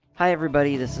Hi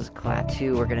everybody, this is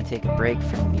Klaatu. We're going to take a break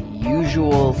from the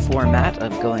usual format of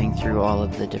going through all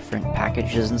of the different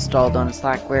packages installed on a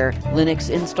Slackware Linux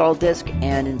install disk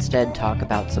and instead talk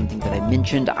about something that I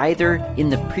mentioned either in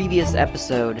the previous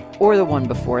episode or the one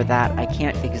before that. I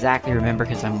can't exactly remember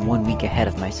because I'm 1 week ahead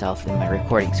of myself in my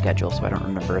recording schedule, so I don't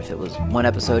remember if it was 1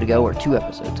 episode ago or 2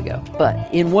 episodes ago.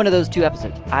 But in one of those 2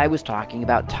 episodes, I was talking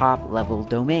about top-level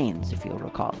domains, if you'll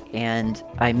recall. And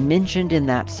I mentioned in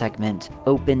that segment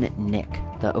OpenNIC,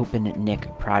 the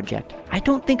OpenNIC project. I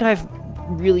don't think I've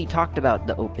really talked about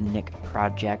the OpenNIC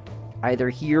project either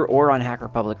here or on Hacker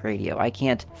Public Radio. I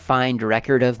can't find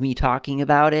record of me talking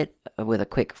about it with a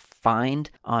quick find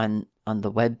on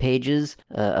the web pages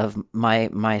of my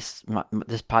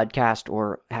this podcast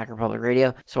or Hacker Public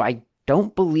Radio. So I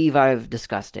don't believe I've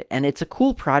discussed it. And it's a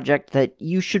cool project that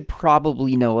you should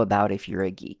probably know about if you're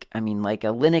a geek. I mean, like a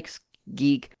Linux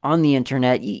geek on the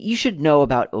internet, you should know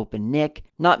about OpenNIC,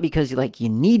 not because you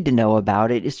need to know about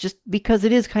it. It's just because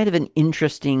it is kind of an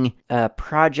interesting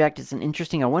project. It's an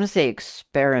interesting, I want to say,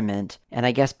 experiment. And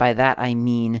I guess by that I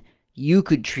mean you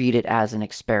could treat it as an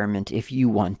experiment if you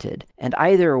wanted. And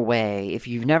either way, if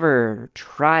you've never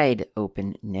tried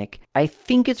OpenNIC, I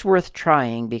think it's worth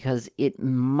trying because it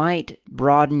might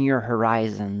broaden your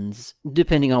horizons,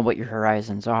 depending on what your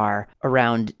horizons are,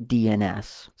 around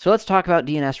DNS. So let's talk about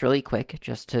DNS really quick,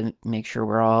 just to make sure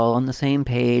we're all on the same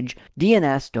page.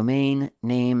 DNS, domain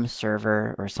name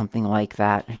server, or something like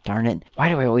that. Darn it. Why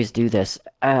do I always do this?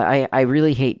 I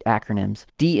really hate acronyms.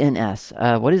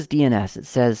 DNS. What is DNS? It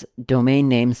says domain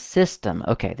name system.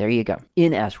 Okay, there you go.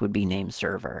 NS would be name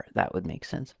server. That would make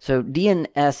sense. So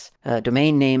DNS,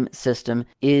 domain name system,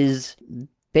 is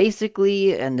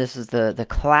basically, and this is the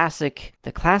classic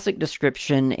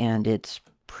description, and it's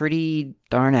pretty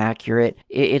darn accurate.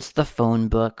 It's the phone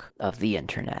book of the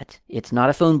internet. It's not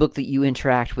a phone book that you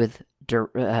interact with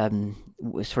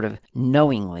sort of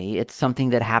knowingly. It's something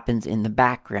that happens in the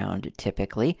background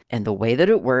typically. And the way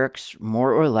that it works,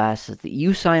 more or less, is that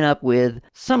you sign up with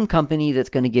some company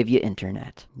that's going to give you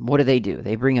internet. What do?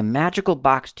 They bring a magical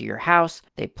box to your house,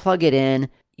 they plug it in,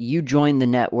 you join the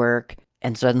network,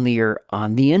 and suddenly you're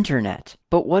on the internet.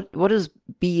 But what is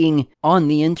being on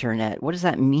the internet? What does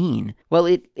that mean? Well,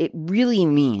 it really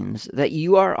means that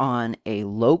you are on a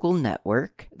local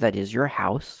network that is your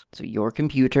house. So your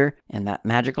computer and that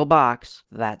magical box,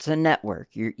 that's a network.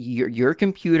 Your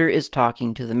computer is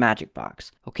talking to the magic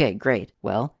box. Okay, great.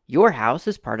 Well, your house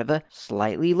is part of a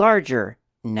slightly larger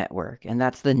network, and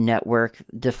that's the network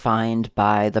defined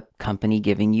by the company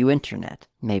giving you internet.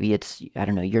 Maybe it's, I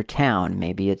don't know, your town,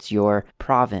 maybe it's your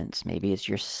province, maybe it's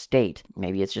your state,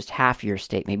 maybe it's just half your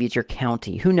state, maybe it's your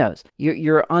county, who knows?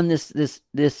 You're on this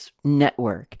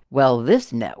network. Well,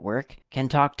 this network can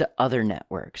talk to other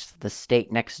networks, the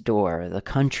state next door, the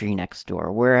country next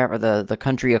door, wherever, the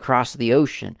country across the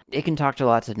ocean. It can talk to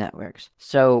lots of networks.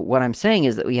 So what I'm saying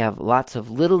is that we have lots of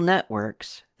little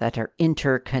networks that are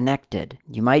interconnected.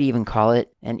 You might even call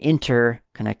it an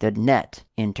interconnected net.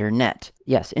 Internet.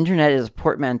 Yes, internet is a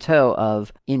portmanteau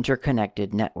of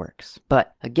interconnected networks.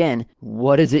 But again,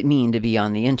 what does it mean to be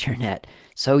on the internet?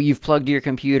 So you've plugged your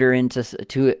computer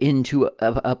into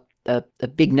a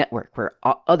big network where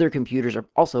other computers are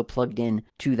also plugged in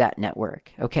to that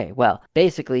network. Okay, well,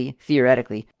 basically,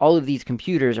 theoretically, all of these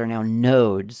computers are now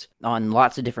nodes on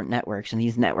lots of different networks, and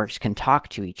these networks can talk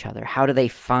to each other. How do they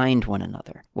find one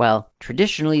another? Well,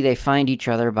 traditionally, they find each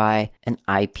other by an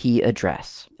IP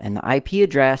address. And the IP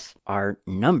address are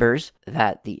numbers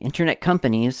that the internet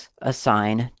companies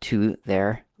assign to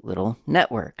their little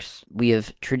networks. We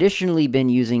have traditionally been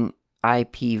using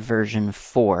IP version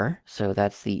 4, so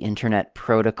that's the Internet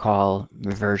Protocol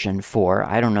version 4.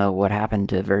 I don't know what happened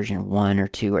to version 1 or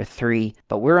 2 or 3,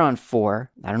 but we're on 4.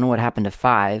 I don't know what happened to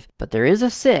 5, but there is a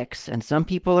 6, and some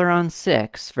people are on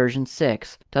 6, version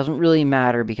 6. Doesn't really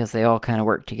matter because they all kind of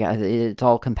work together. It's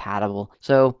all compatible.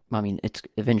 So, I mean, it's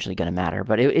eventually going to matter,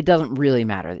 but it doesn't really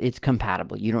matter. It's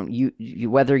compatible.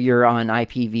 Whether you're on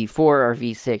IPv4 or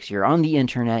v6, you're on the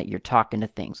internet, you're talking to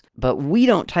things. But we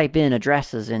don't type in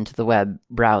addresses into the web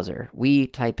browser. We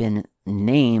type in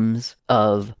names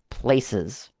of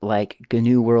places like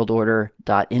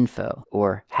GNUWorldOrder.info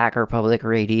or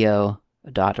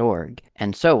HackerPublicRadio.org,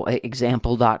 and so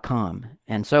example.com,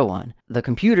 and so on. The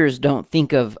computers don't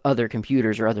think of other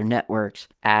computers or other networks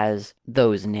as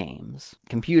those names.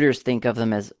 Computers think of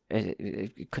them as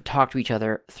could talk to each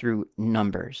other through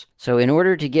numbers. So in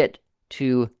order to get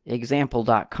to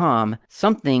example.com,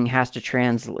 something has to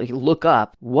look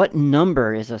up what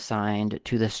number is assigned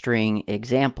to the string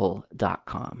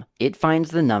example.com. It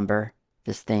finds the number,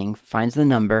 this thing finds the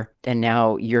number, and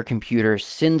now your computer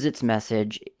sends its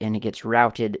message and it gets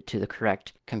routed to the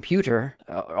correct computer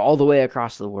all the way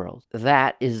across the world.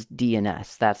 That is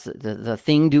DNS. That's the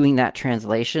thing doing that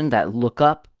translation, that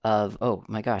lookup of, oh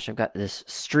my gosh, I've got this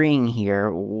string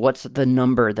here. What's the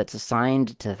number that's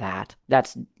assigned to that?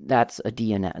 That's a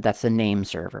DNS. That's a name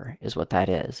server is what that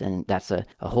is. And that's a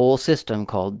whole system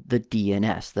called the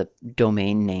DNS, the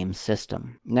domain name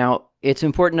system. Now, it's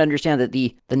important to understand that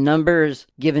the numbers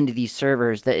given to these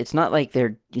servers, that it's not like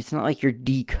you're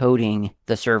decoding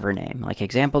the server name, like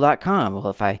example.com. Well,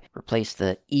 if I replace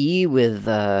the E with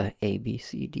a B,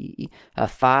 C, D, E, a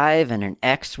 5 and an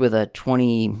X with a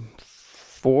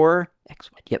 24,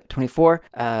 24,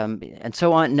 and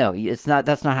so on. No, it's not.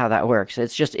 That's not how that works.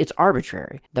 It's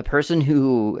arbitrary. The person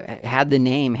who had the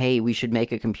name, hey, we should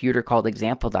make a computer called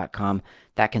example.com,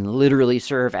 that can literally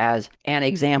serve as an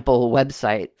example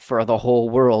website for the whole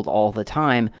world all the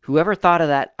time. Whoever thought of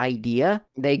that idea,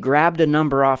 they grabbed a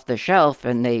number off the shelf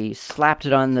and they slapped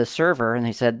it on the server and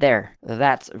they said, there,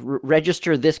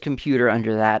 register this computer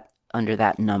under that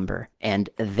number. And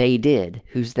they did.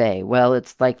 Who's they? Well,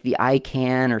 it's like the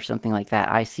ICANN or something like that.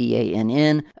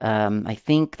 ICANN. I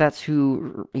think that's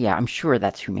who, yeah, I'm sure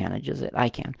that's who manages it.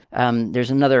 ICANN.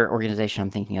 There's another organization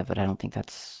I'm thinking of, but I don't think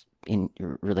that's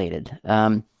related.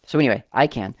 So anyway,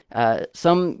 ICANN.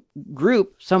 Some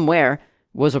group somewhere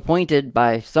was appointed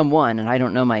by someone, and I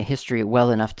don't know my history well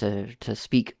enough to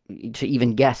speak, to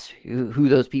even guess who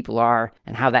those people are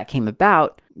and how that came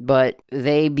about, but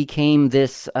they became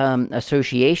this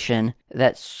association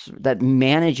that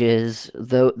manages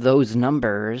those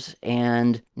numbers.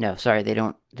 And no, sorry, they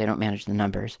don't manage the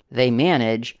numbers. They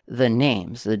manage the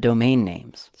names, the domain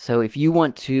names. So if you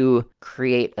want to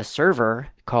create a server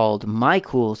called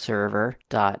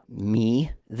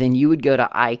mycoolserver.me, then you would go to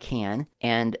ICANN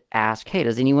and ask, hey,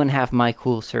 does anyone have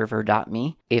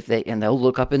mycoolserver.me? And they'll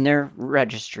look up in their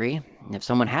registry. And if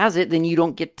someone has it, then you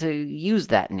don't get to use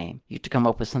that name. You have to come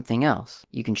up with something else.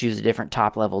 You can choose a different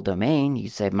top-level domain. You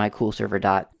say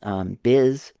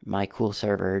mycoolserver.biz,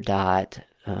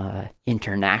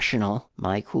 mycoolserver.international,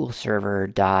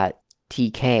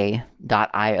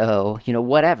 mycoolserver.tk.io,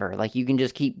 whatever. Like, you can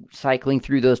just keep cycling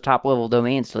through those top-level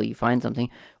domains till you find something.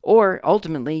 Or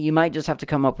ultimately, you might just have to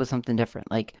come up with something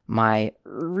different, like my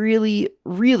really,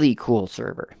 really cool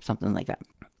server, something like that.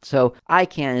 So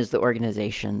ICANN is the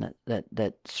organization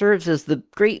that serves as the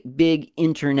great big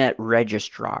internet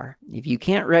registrar. If you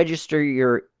can't register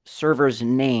your server's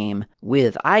name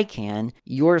with ICANN,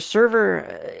 your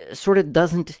server sort of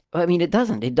doesn't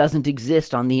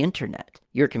exist on the internet.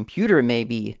 Your computer may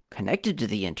be connected to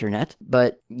the internet,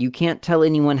 but you can't tell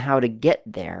anyone how to get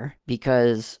there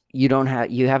because you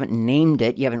haven't named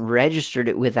it, you haven't registered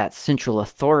it with that central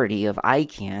authority of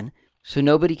ICANN. So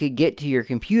nobody could get to your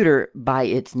computer by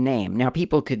its name. Now,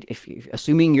 people could,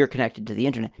 assuming you're connected to the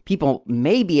internet, people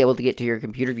may be able to get to your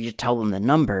computer if you just tell them the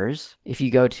numbers. If you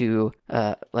go to,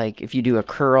 if you do a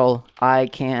curl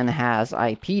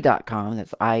icanhasip.com,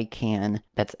 that's ICANN,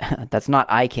 that's not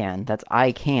ICANN, that's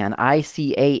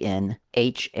ICANN,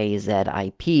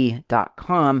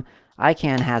 ICANHAZIP.com.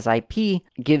 ICANN has IP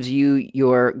gives you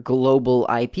your global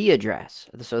IP address.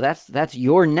 So that's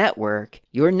your network.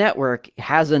 Your network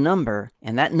has a number,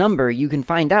 and that number you can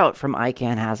find out from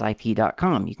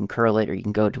icanhasip.com. You can curl it, or you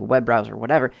can go to a web browser or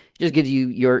whatever. It just gives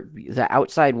you the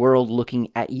outside world looking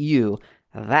at you.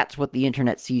 That's what the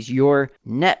internet sees your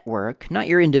network, not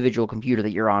your individual computer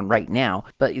that you're on right now,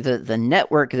 but the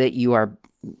network that you are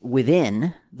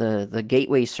within, the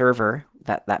gateway server,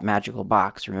 that magical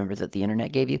box, remember, that the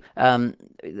internet gave you,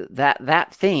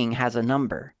 that thing has a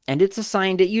number, and it's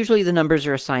assigned. Usually the numbers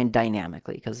are assigned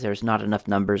dynamically because there's not enough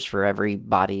numbers for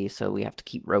everybody, so we have to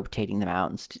keep rotating them out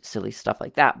and silly stuff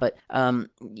like that. But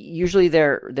usually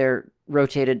they're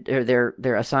rotated, or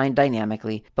they're assigned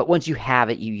dynamically. But once you have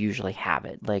it, you usually have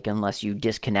it. Like, unless you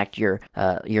disconnect your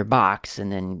box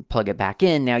and then plug it back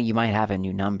in, now you might have a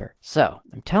new number. So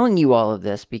I'm telling you all of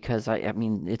this because I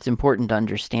mean it's important to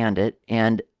understand it,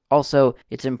 and also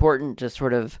it's important to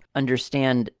sort of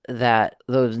understand that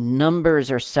those numbers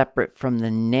are separate from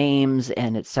the names,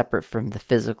 and it's separate from the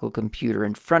physical computer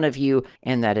in front of you,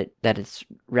 and that it's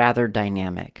rather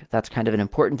dynamic. That's kind of an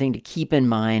important thing to keep in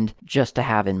mind, just to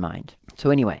have in mind. So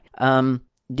anyway,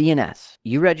 DNS.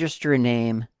 You register a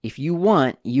name. If you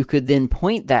want, you could then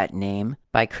point that name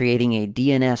by creating a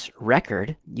DNS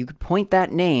record. You could point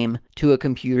that name to a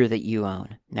computer that you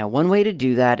own. Now, one way to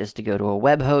do that is to go to a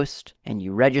web host and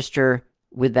you register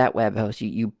with that web host.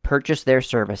 You purchase their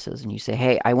services and you say,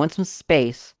 hey, I want some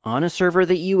space on a server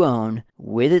that you own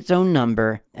with its own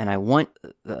number, and I want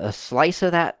a slice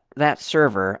of that that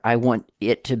server, I want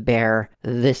it to bear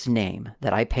this name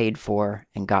that I paid for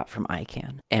and got from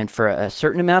ICANN. And for a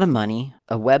certain amount of money,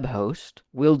 a web host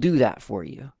will do that for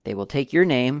you. They will take your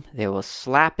name, they will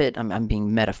slap it. I'm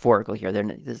being metaphorical here.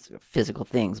 They're physical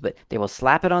things, but they will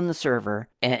slap it on the server,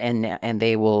 and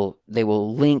they will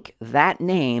link that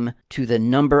name to the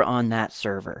number on that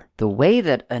server. The way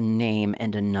that a name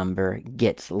and a number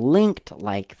gets linked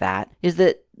like that is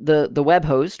that the web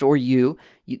host or a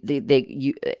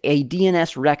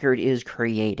DNS record is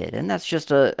created, and that's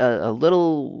just a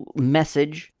little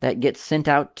message that gets sent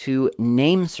out to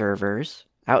name servers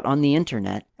out on the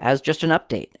internet as just an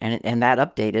update. And that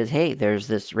update is, hey, there's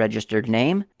this registered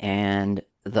name, and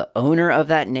the owner of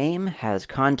that name has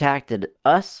contacted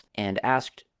us and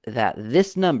asked that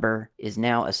this number is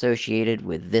now associated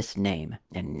with this name,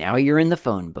 and now you're in the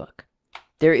phone book.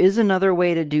 There is another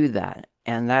way to do that,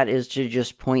 and that is to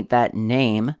just point that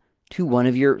name to one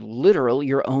of your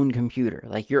own computer,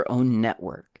 like your own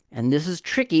network. And this is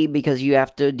tricky because you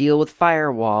have to deal with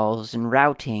firewalls and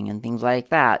routing and things like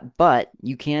that, but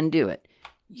you can do it.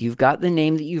 You've got the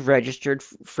name that you've registered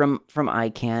from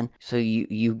ICANN, so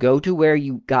you go to where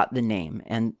you got the name,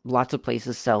 and lots of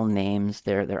places sell names.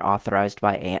 They're authorized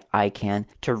by ICANN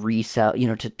to resell,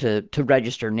 to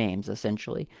register names,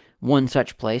 essentially. One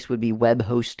such place would be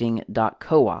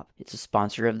webhosting.coop. It's a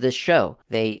sponsor of this show.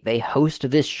 They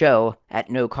host this show at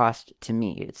no cost to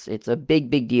me. It's a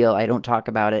big deal. I don't talk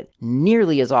about it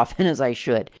nearly as often as I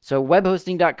should. So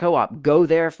webhosting.coop, go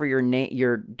there for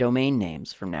your domain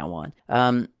names from now on.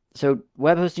 So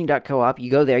webhosting.coop, you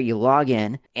go there, you log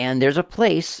in, and there's a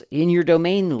place in your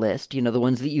domain list, the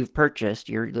ones that you've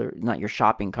purchased, not your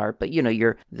shopping cart, but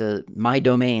the my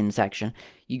domain section.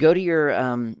 You go to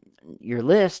your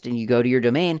list and you go to your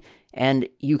domain, and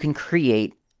you can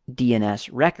create DNS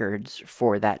records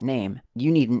for that name. You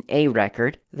need an A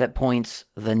record that points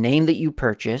the name that you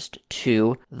purchased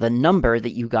to the number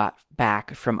that you got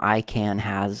back from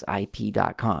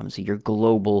iCanHasIP.com, so your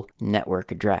global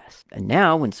network address. And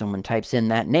now when someone types in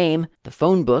that name, the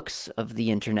phone books of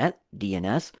the internet,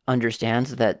 DNS,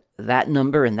 understands that that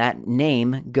number and that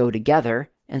name go together.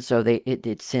 And so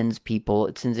it sends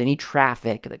any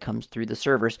traffic that comes through the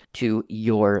servers to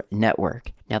your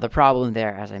network. Now, the problem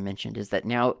there, as I mentioned, is that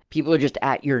now people are just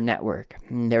at your network.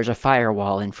 There's a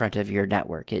firewall in front of your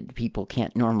network. People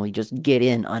can't normally just get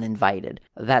in uninvited.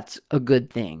 That's a good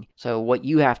thing. So what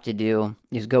you have to do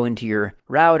is go into your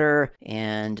router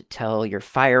and tell your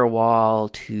firewall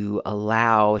to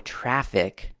allow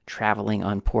traffic traveling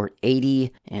on port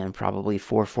 80 and probably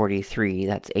 443.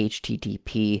 That's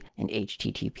HTTP and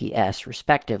HTTPS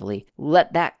respectively.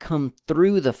 Let that come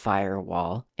through the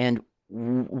firewall, and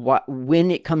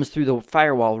when it comes through the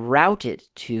firewall, route it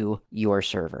to your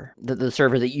server, the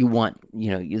server that you want,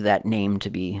 that name to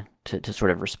be to sort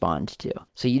of respond to.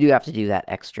 So you do have to do that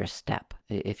extra step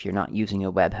if you're not using a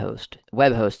web host.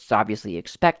 Web hosts obviously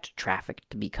expect traffic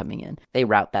to be coming in. They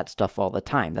route that stuff all the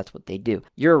time. That's what they do.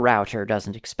 Your router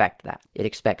doesn't expect that. It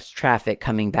expects traffic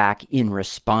coming back in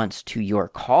response to your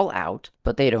call out,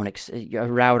 but they don't.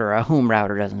 A home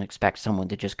router doesn't expect someone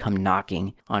to just come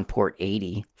knocking on port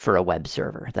 80 for a web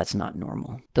server. That's not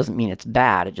normal. Doesn't mean it's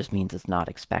bad. It just means it's not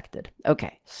expected.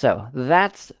 Okay, so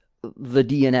that's the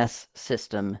DNS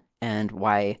system and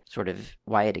why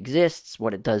it exists,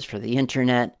 what it does for the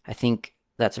internet. I think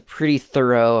that's a pretty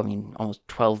thorough, almost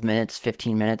 12 minutes,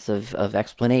 15 minutes of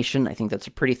explanation. I think that's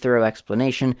a pretty thorough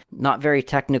explanation. Not very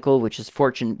technical, which is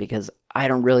fortunate because I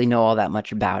don't really know all that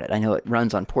much about it. I know it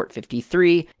runs on port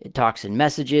 53. It talks in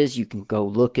messages. You can go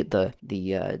look at the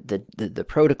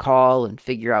protocol and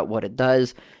figure out what it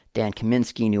does. Dan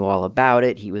Kaminsky knew all about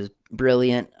it. He was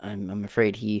brilliant. I'm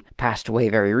afraid he passed away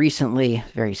very recently.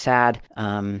 Very sad.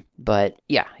 But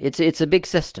yeah, it's a big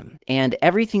system. And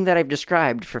everything that I've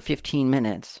described for 15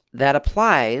 minutes, that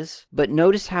applies, but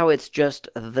notice how it's just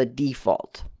the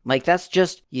default. Like, that's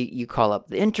just, you call up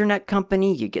the internet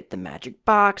company, you get the magic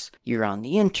box, you're on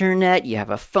the internet, you have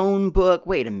a phone book.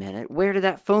 Wait a minute, where did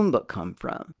that phone book come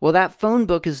from? Well, that phone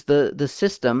book is the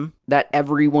system that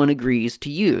everyone agrees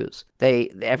to use.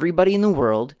 Everybody in the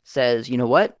world says, you know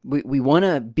what, we want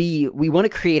to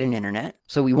create an internet,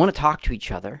 so we want to talk to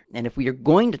each other. And if we are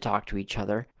going to talk to each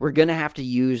other, we're going to have to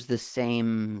use the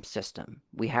same system.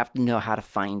 We have to know how to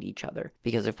find each other.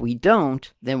 Because if we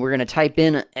don't, then we're going to type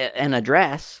in an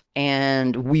address,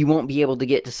 and we won't be able to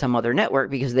get to some other network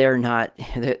because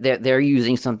they're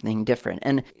using something different.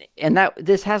 And that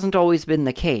this hasn't always been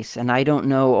the case, and I don't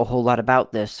know a whole lot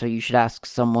about this, so you should ask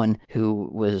someone who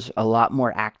was a lot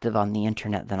more active on the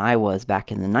internet than I was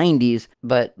back in the 90s.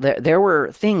 But there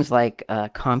were things like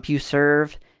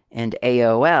CompuServe and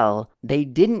AOL. They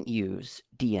didn't use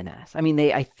DNS. I mean,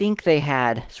 I think they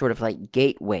had sort of like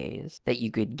gateways that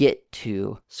you could get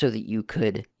to so that you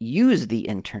could use the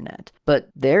internet, but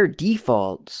their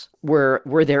defaults were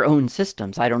their own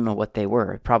systems. I don't know what they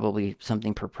were. Probably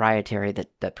something proprietary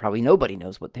that probably nobody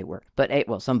knows what they were. But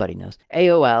well, somebody knows.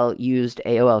 AOL used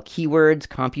AOL keywords,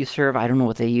 CompuServe. I don't know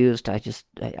what they used.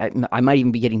 I might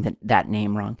even be getting that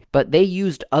name wrong. But they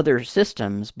used other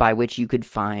systems by which you could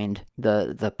find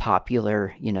the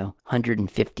popular,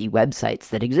 150 websites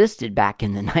that existed back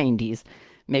in the 90s.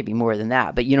 Maybe more than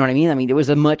that, but you know what I mean? I mean, it was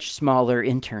a much smaller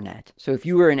internet. So if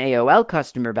you were an AOL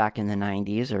customer back in the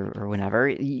 90s or whenever,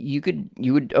 you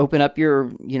would open up your,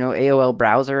 AOL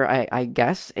browser, I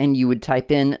guess, and you would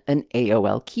type in an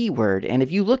AOL keyword. And if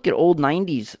you look at old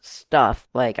 90s stuff,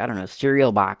 like, I don't know,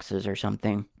 cereal boxes or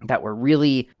something that were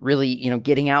really, really,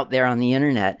 getting out there on the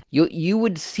internet, you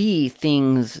would see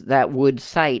things that would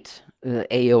cite the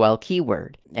AOL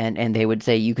keyword, and they would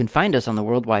say you can find us on the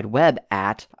World Wide Web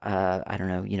at I don't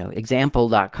know,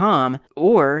 example.com,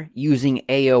 or using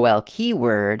AOL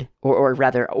keyword, or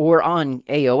rather, or on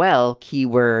AOL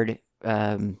keyword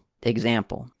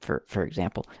example, for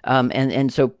example.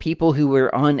 And so people who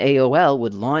were on AOL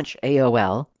would launch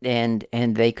AOL,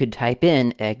 and they could type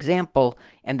in example,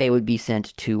 and they would be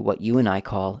sent to what you and I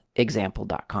call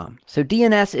example.com. So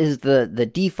DNS is the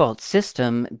default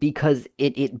system because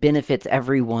it benefits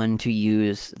everyone to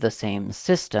use the same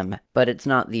system, but it's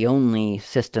not the only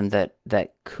system that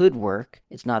could work.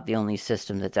 It's not the only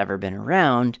system that's ever been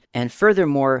around. And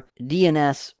furthermore,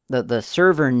 DNS, the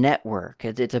server network,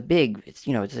 it's a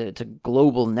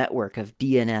global network of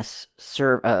DNS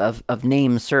of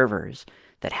name servers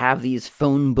that have these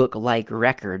phone book-like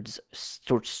records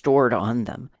stored on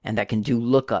them, and that can do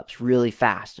lookups really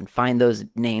fast and find those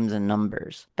names and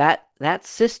numbers. That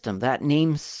system, that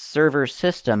name server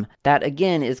system, that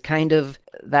again is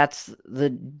that's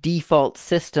the default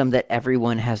system that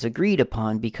everyone has agreed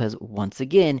upon, because once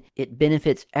again, it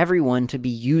benefits everyone to be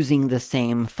using the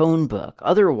same phone book.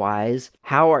 Otherwise,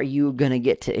 how are you going to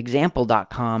get to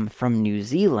example.com from New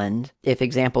Zealand if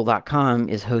example.com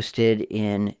is hosted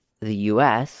in the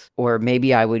US? Or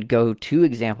maybe I would go to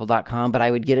example.com, but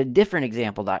I would get a different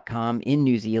example.com in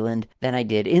New Zealand than I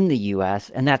did in the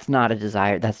US, and that's not a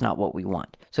desire. That's not what we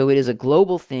want. So it is a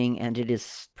global thing, and it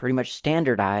is pretty much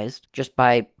standardized just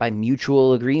by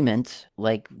mutual agreement.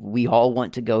 Like, we all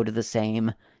want to go to the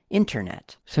same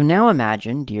internet. So now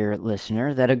imagine, dear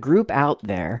listener, that a group out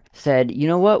there said, you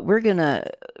know what, we're gonna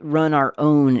run our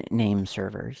own name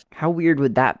servers. How weird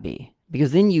would that be?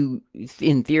 Because then you,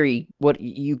 in theory,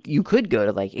 you could go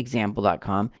to like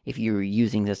example.com if you were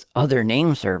using this other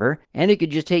name server, and it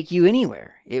could just take you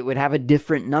anywhere. It would have a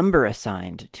different number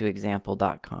assigned to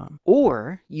example.com.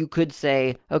 Or you could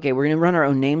say, okay, we're going to run our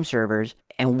own name servers,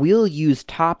 and we'll use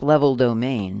top-level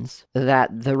domains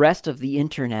that the rest of the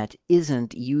internet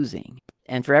isn't using.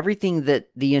 And for everything that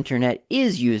the internet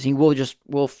is using,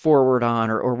 we'll forward on,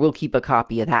 or we'll keep a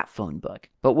copy of that phone book.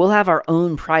 But we'll have our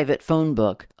own private phone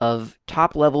book of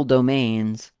top-level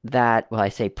domains that, well, I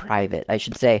say private, I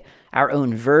should say our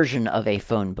own version of a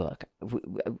phone book.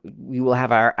 We will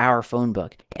have our phone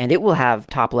book, and it will have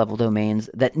top-level domains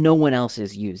that no one else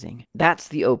is using. That's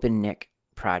the OpenNIC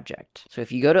project. So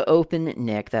if you go to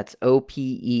OpenNIC, that's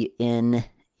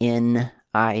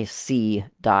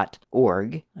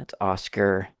OpenNIC.org. That's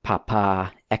Oscar,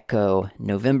 Papa, Echo,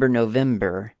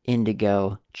 November,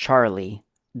 Indigo,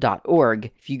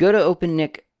 Charlie.org. If you go to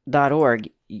opennic.org,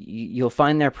 you'll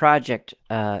find their project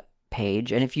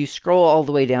page, and if you scroll all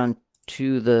the way down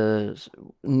to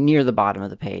near the bottom of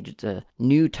the page, it's a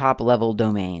new top-level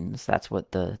domains. That's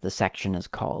what the section is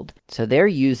called. So they're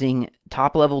using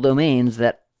top-level domains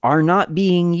that are not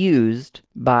being used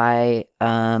by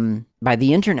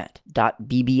the internet.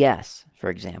 .bbs, for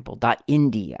example.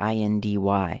 .indy,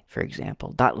 I-N-D-Y, for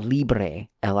example. .libre,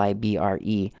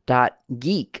 L-I-B-R-E.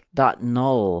 .geek,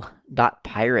 .null,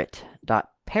 .pirate,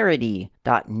 .parody,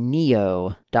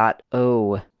 .neo,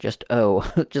 .o, just O,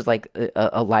 just like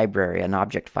a library, an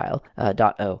object file,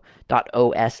 .o,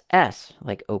 .oss,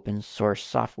 like open source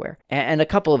software, and a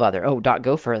couple of other,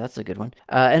 .gopher, that's a good one,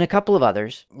 and a couple of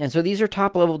others. And so these are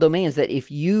top-level domains that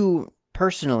if you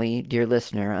personally, dear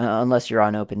listener, unless you're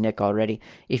on OpenNIC already,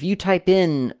 if you type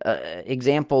in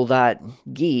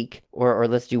example.geek, or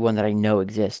let's do one that I know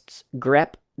exists,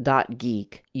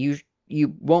 grep.geek, you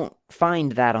won't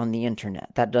find that on the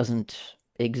internet. That doesn't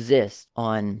exists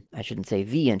on, I shouldn't say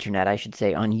the internet, I should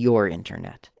say on your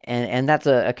internet. And that's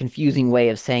a confusing way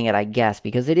of saying it, I guess,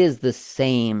 because it is the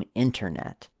same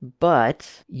internet,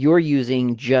 but you're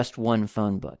using just one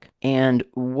phone book. And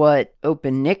what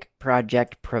OpenNIC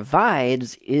project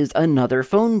provides is another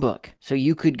phone book. So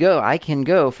I can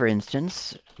go, for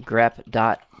instance,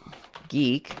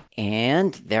 grep.geek,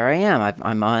 and there I am.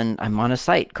 I'm on a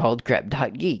site called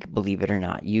grep.geek. Believe it or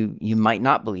not, you might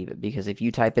not believe it, because if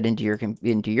you type it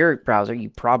into your browser, you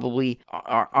probably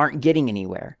aren't getting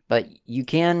anywhere. But you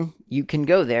can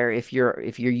go there if you're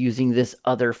using this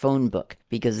other phone book,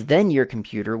 because then your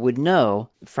computer would know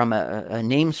from a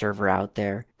name server out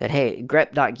there that, hey,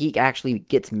 grep.geek actually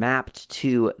gets mapped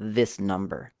to this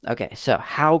number. Okay, so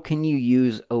how can you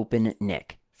use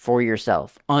OpenNIC for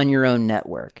yourself on your own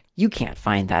network? You can't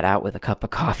find that out with a cup of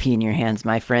coffee in your hands,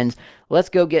 my friends. Let's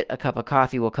go get a cup of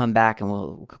coffee. We'll come back and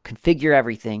we'll configure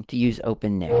everything to use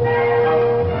OpenNIC.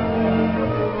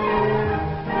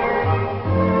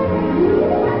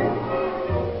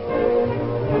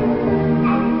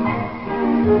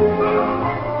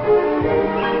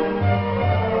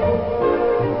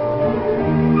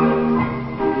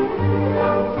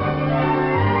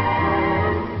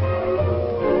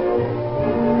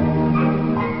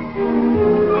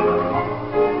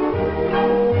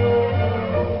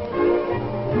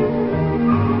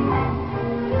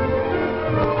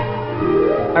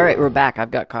 All right, we're back.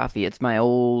 I've got coffee. It's my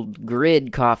old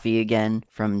Grid coffee again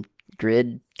from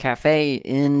Grid Cafe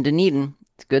in Dunedin.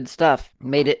 It's good stuff.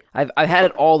 Made it. I've had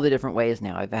it all the different ways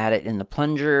now. I've had it in the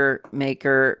plunger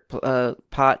maker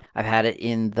pot. I've had it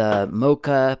in the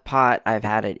mocha pot. I've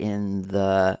had it in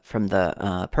from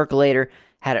the percolator.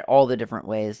 Had it all the different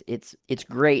ways. It's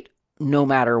great no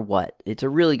matter what. It's a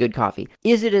really good coffee.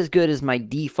 Is it as good as my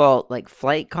default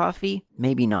flight coffee?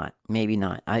 Maybe not.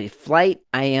 Flight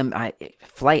I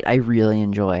really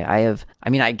enjoy.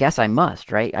 I guess I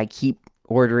must, right? I keep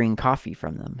ordering coffee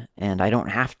from them and I don't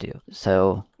have to.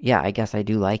 So yeah, I guess I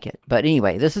do like it. But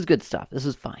anyway, this is good stuff. This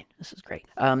is fine. This is great.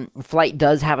 Flight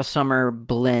does have a summer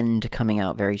blend coming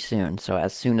out very soon. So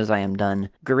as soon as I am done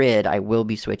Grid, I will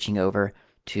be switching over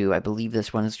to, I believe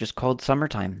this one is just called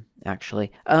Summertime,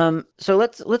 actually. So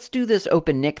let's do this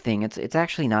OpenNIC thing. It's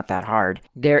actually not that hard.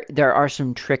 There are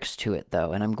some tricks to it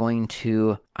though, and I'm going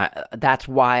to that's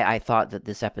why I thought that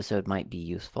this episode might be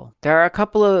useful. There are a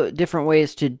couple of different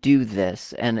ways to do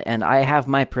this, and I have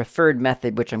my preferred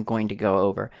method, which I'm going to go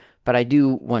over. But I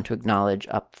do want to acknowledge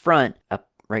up front, up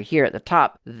right here at the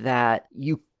top, that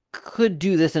you could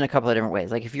do this in a couple of different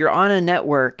ways. Like if you're on a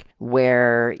network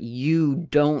where you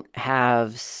don't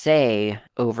have say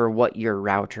over what your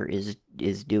router is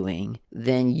doing,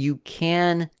 then you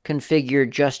can configure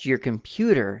just your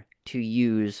computer to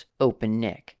use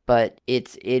OpenNIC. But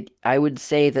I would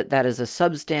say that is a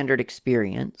substandard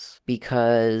experience,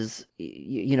 because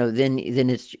then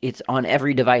it's on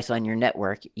every device on your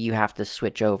network. You have to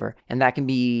switch over, and that can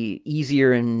be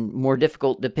easier and more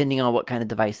difficult depending on what kind of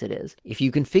device it is. If you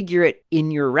configure it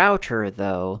in your router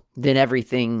though, then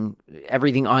everything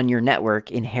on your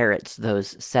network inherits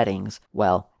those settings,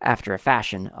 well, after a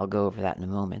fashion. I'll go over that in a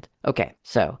moment. Okay,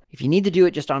 so if you need to do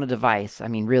it just on a device, I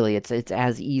mean, really, it's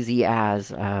as easy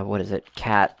as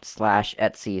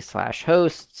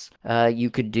cat/etsy/hosts. You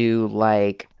could do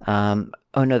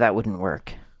oh no, that wouldn't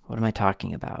work. What am I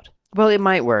talking about? Well, it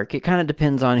might work. It kind of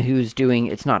depends on who's doing.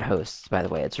 It's not hosts, by the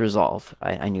way. It's Resolve.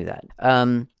 I knew that.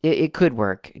 It could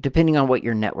work depending on what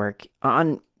your network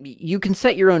on. You can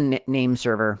set your own name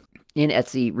server in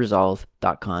Etsy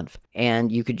resolve.conf,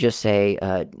 and you could just say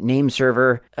name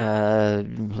server.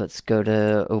 Let's go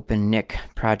to OpenNIC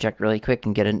project really quick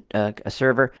and get a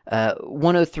server.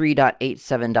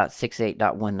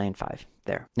 103.87.68.195.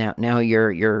 There. Now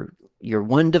your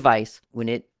one device,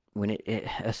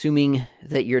 assuming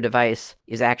that your device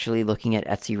is actually looking at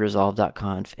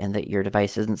etsy-resolve.conf and that your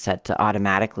device isn't set to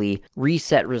automatically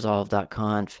reset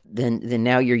resolve.conf, then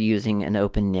now you're using an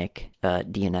OpenNIC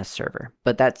DNS server.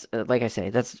 But that's, like I say,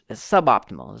 that's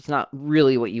suboptimal. It's not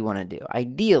really what you want to do.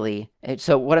 Ideally,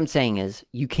 so what I'm saying is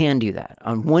you can do that.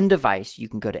 On one device, you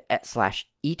can go to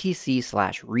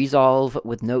 /etc/resolve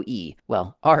with no E.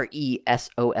 Well,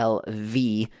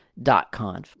 resolv.conf.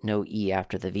 No E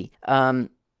after the V.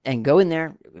 And go in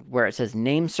there where it says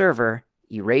name server.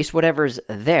 erase whatever's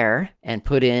there and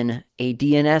put in a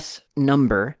DNS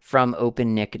number from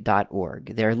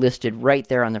opennic.org. They're listed right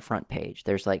there on the front page.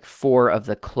 There's like 4 of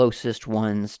the closest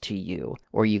ones to you,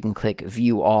 or you can click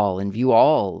view all and view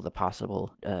all the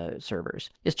possible servers.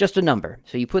 It's just a number.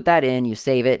 So you put that in, you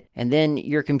save it, and then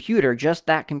your computer, just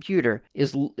that computer,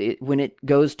 when it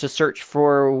goes to search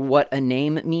for what a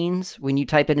name means, when you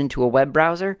type it into a web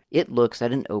browser, it looks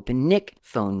at an OpenNIC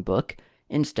phone book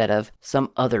instead of some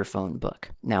other phone book.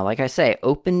 Now, like I say,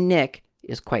 OpenNIC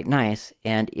is quite nice,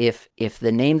 and if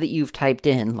the name that you've typed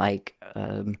in, like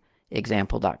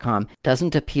example.com,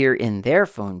 doesn't appear in their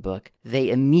phone book, they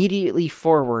immediately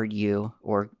forward you,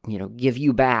 or give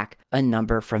you back a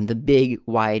number from the big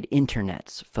wide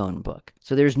internet's phone book.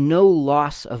 So there's no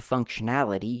loss of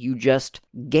functionality, you just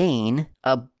gain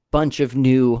a bunch of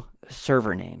new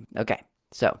server name. Okay,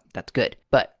 so that's good.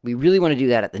 But we really want to do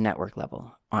that at the network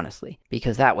level, honestly,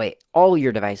 because that way all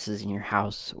your devices in your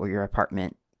house or your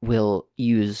apartment will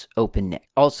use OpenNIC.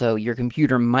 Also, your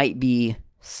computer might be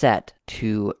set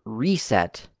to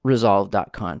reset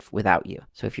resolve.conf without you.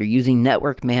 So if you're using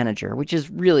Network Manager, which is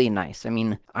really nice. I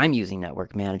mean, I'm using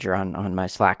Network Manager on my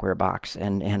Slackware box,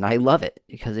 and I love it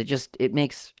because it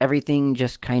makes everything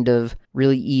just kind of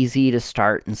really easy to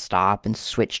start and stop and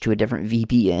switch to a different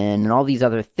VPN and all these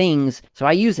other things. So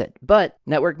I use it. But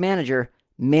Network Manager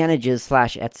manages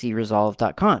 /etc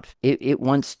resolve.conf. It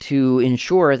wants to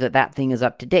ensure that thing is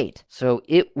up to date. So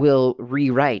it will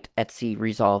rewrite etc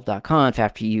resolve.conf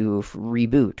after you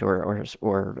reboot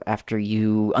or after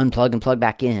you unplug and plug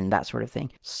back in, that sort of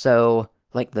thing. So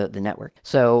like the network.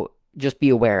 So just be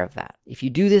aware of that. If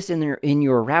you do this in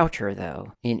your router,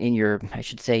 though, in your, I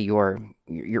should say, your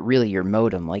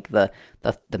modem, like the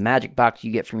magic box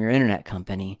you get from your internet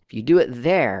company, if you do it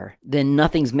there, then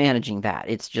nothing's managing that.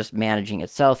 It's just managing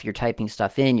itself. You're typing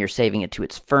stuff in, you're saving it to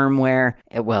its firmware,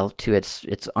 to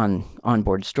its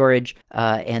onboard storage,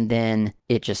 and then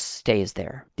it just stays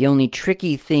there. The only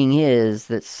tricky thing is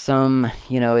that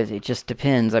it just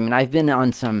depends. I mean, I've been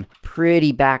on some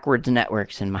pretty backwards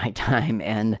networks in my time,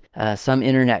 and some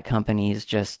internet companies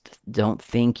just don't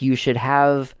think you should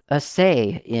have a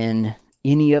say in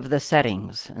any of the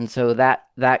settings, and so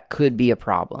that could be a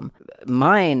problem.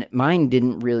 Mine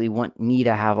didn't really want me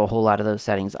to have a whole lot of those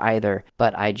settings either,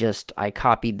 but I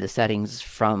copied the settings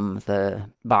from the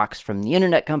box from the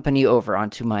internet company over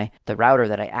onto the router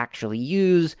that I actually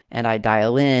use, and I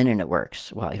dial in and it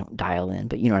works. Well, I don't dial in,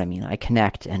 but you know what I mean. I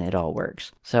connect and it all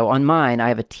works. So on mine, I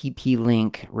have a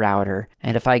TP-Link router,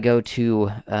 and if I go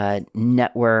to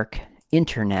network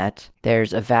internet,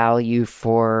 there's a value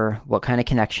for what kind of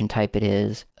connection type it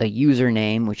is, a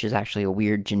username, which is actually a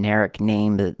weird generic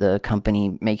name that the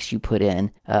company makes you put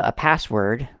in, a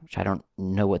password, which I don't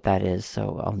know what that is,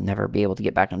 so I'll never be able to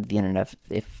get back onto the internet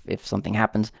if something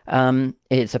happens.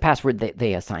 It's a password that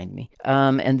they assigned me.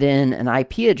 And then an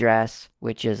IP address,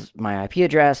 which is my IP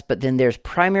address, but then there's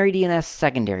primary DNS,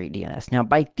 secondary DNS. Now,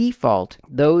 by default,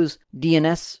 those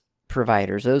DNS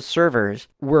providers, those servers,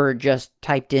 were just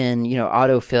typed in,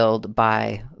 auto-filled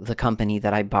by the company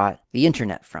that I bought the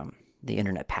internet from, the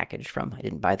internet package from. I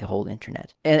didn't buy the whole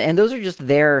internet. And those are just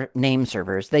their name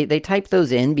servers. They type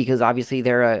those in because obviously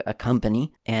they're a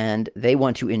company, and they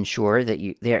want to ensure that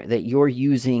you're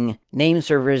using name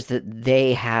servers that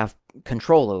they have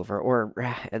control over, or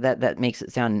that makes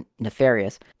it sound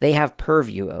nefarious. They have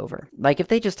purview over. Like if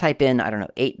they just type in,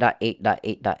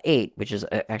 8.8.8.8, which is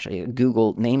actually a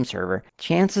Google name server,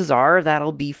 chances are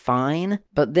that'll be fine.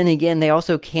 But then again, they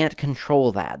also can't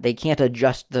control that. They can't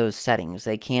adjust those settings.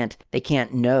 They can't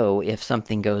know if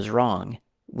something goes wrong.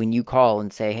 When you call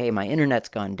and say, hey, my internet's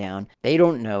gone down, they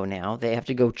don't know now. They have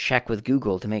to go check with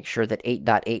Google to make sure that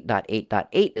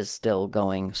 8.8.8.8 is still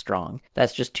going strong.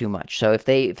 That's just too much. So if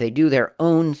they do their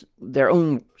own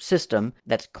system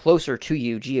that's closer to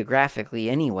you geographically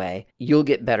anyway, you'll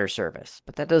get better service.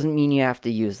 But that doesn't mean you have to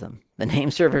use them. The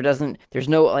name server there's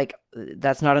no,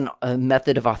 that's not a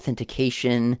method of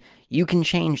authentication. You can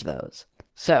change those.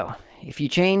 So if you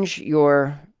change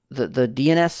the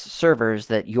DNS servers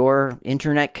that your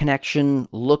internet connection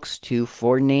looks to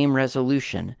for name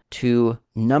resolution to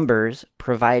numbers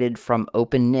provided from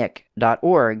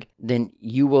opennic.org, then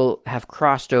you will have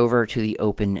crossed over to the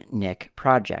OpenNIC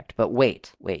project. But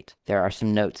wait, there are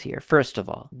some notes here. First of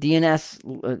all,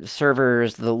 DNS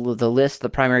servers, the list, the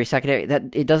primary, secondary, that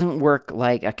it doesn't work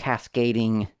like a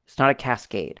cascading It's not a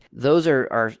cascade. Those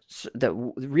are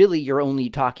that really you're only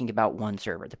talking about one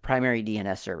server, the primary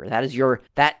DNS server. That is your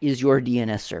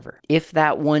DNS server. If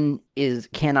that one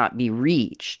cannot be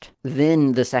reached,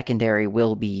 then the secondary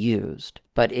will be used.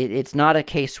 But it's not a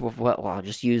case of, well, I'll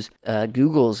just use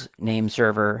Google's name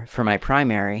server for my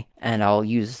primary, and I'll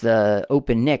use the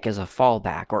OpenNIC as a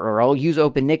fallback, or I'll use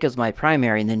OpenNIC as my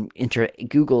primary and then enter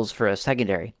Google's for a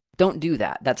secondary. Don't do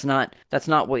that. That's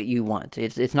not what you want.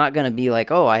 It's not going to be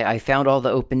like, oh, I found all the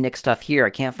OpenNIC stuff here.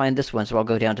 I can't find this one, so I'll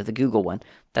go down to the Google one.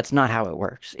 That's not how it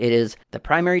works. It is the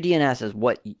primary DNS is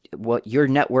what your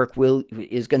network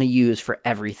is going to use for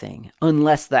everything,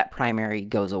 unless that primary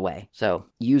goes away. So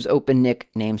use OpenNIC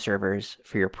name servers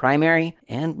for your primary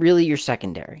and really your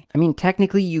secondary. I mean,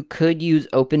 technically you could use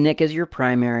OpenNIC as your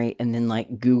primary and then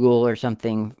like Google or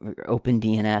something, or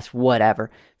OpenDNS,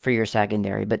 whatever, for your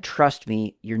secondary. But trust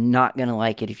me, you're not going to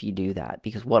like it if you do that,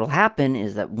 because what'll happen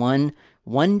is that one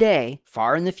day,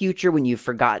 far in the future, when you've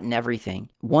forgotten everything,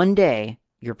 one day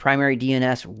your primary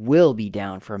DNS will be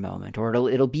down for a moment, or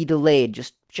it'll be delayed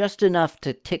just enough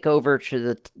to tick over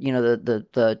to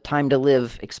the time to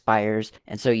live expires,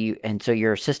 and so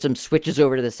your system switches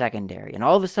over to the secondary, and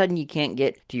all of a sudden you can't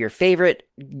get to your favorite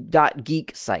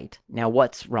 .geek site. Now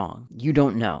what's wrong? You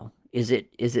don't know. Is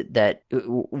it that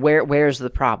where's the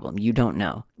problem? You don't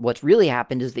know. What's really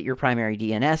happened is that your primary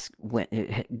DNS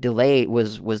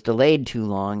was delayed too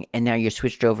long, and now you're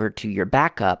switched over to your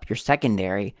backup, your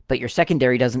secondary, but your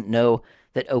secondary doesn't know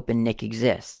that OpenNIC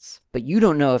exists. But you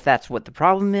don't know if that's what the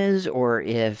problem is, or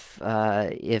if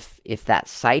that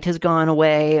site has gone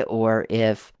away, or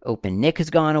if OpenNIC has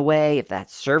gone away, if that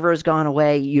server has gone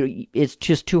away. It's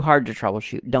just too hard to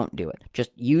troubleshoot. Don't do it.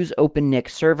 Just use OpenNIC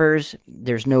servers.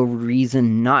 There's no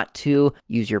reason not to.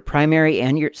 Use your primary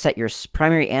and set your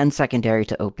primary and secondary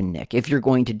to OpenNIC if you're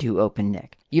going to do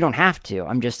OpenNIC. You don't have to.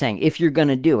 I'm just saying, if you're going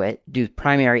to do it, do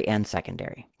primary and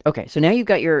secondary. Okay, so now you've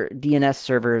got your DNS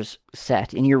servers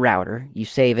set in your router. You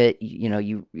save it,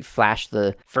 you flash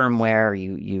the firmware,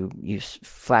 you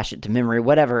flash it to memory,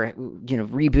 whatever,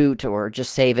 reboot or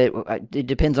just save it. It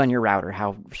depends on your router,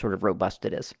 how sort of robust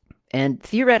it is. And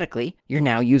theoretically, you're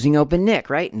now using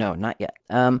OpenNIC, right? No, not yet.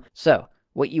 So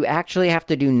what you actually have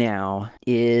to do now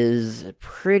is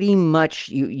pretty much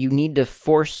you need to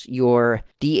force your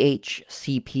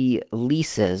DHCP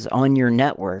leases on your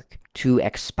network to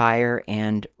expire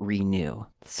and renew.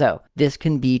 So this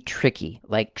can be tricky,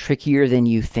 like trickier than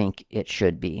you think it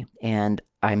should be. And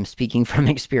I'm speaking from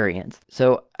experience.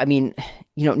 So, I mean,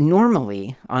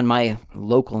 normally on my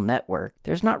local network,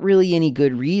 there's not really any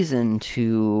good reason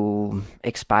to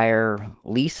expire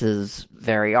leases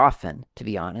very often, to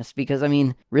be honest, because I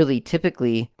mean, really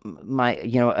typically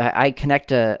I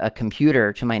connect a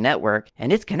computer to my network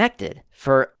and it's connected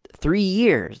for 3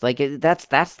 years. Like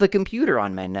that's the computer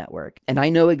on my network, and I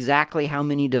know exactly how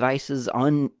many devices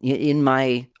on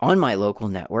my local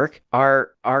network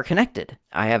are connected.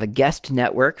 I have a guest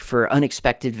network for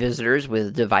unexpected visitors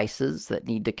with devices that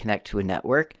need to connect to a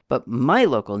network, but my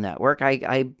local network,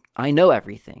 I know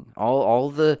everything. All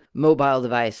the mobile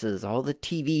devices, all the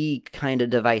TV kind of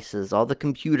devices, all the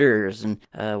computers, and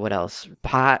what else?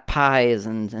 Pies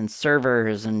and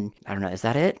servers, and I don't know. Is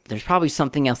that it? There's probably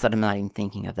something else that I'm not even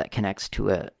thinking of that connects to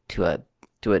a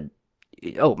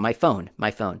oh, my phone.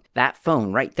 That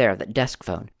phone right there, that desk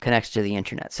phone, connects to the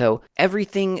internet. So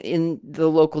everything in the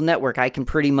local network I can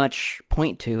pretty much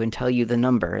point to and tell you the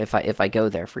number if I go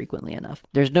there frequently enough.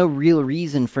 There's no real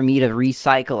reason for me to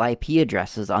recycle IP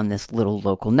addresses on this little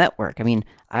local network. I mean,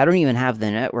 I don't even have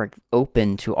the network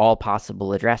open to all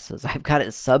possible addresses. I've got it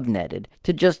subnetted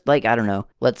to just, like, I don't know,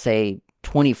 let's say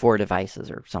 24 devices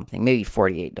or something, maybe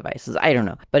 48 devices. I don't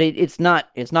know. But it's not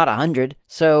 100.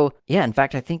 So yeah, in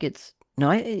fact, I think it's, no,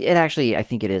 I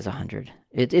think it is 100.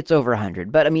 It's over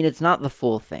 100, but I mean, it's not the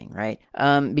full thing, right?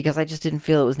 Because I just didn't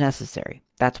feel it was necessary.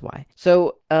 That's why.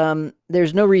 So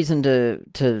there's no reason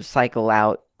to cycle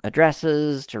out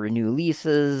addresses, to renew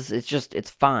leases. It's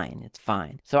fine.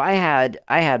 So I had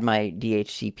my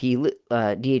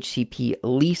DHCP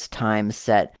lease time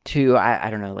set to I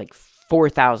don't know, like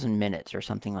 4,000 minutes or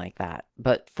something like that.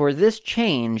 But for this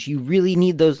change, you really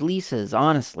need those leases,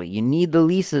 honestly. You need the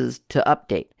leases to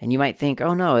update. And you might think,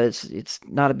 oh no, it's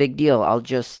not a big deal. I'll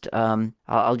just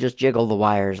jiggle the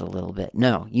wires a little bit.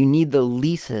 No, you need the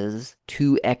leases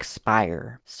to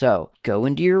expire. So go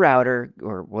into your router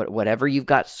or whatever you've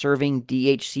got serving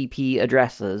DHCP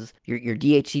addresses, your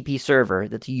DHCP server,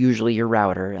 that's usually your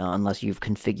router, unless you've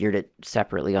configured it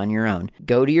separately on your own.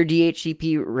 Go to your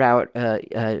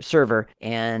DHCP server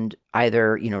and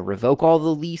either, revoke all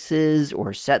the leases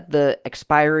or set the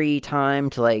expiry time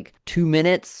to like 2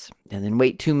 minutes and then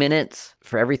wait 2 minutes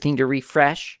for everything to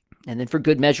refresh and then for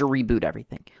good measure reboot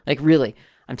everything. Like really,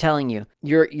 I'm telling you,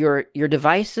 your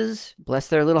devices, bless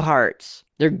their little hearts,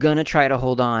 they're gonna try to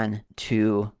hold on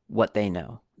to what they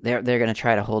know. They're going to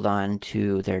try to hold on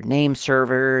to their name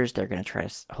servers. They're going to try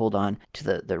to hold on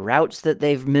to the routes that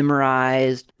they've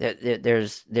memorized.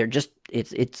 It's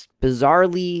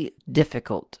bizarrely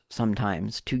difficult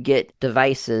sometimes to get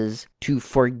devices to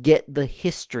forget the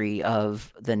history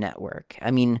of the network.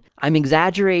 I mean, I'm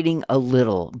exaggerating a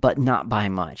little, but not by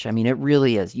much. I mean, it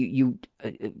really is. You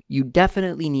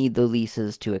definitely need the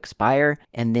leases to expire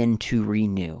and then to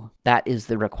renew. That is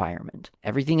the requirement.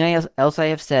 Everything else I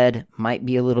have said might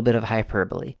be a little bit of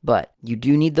hyperbole, but you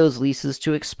do need those leases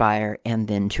to expire and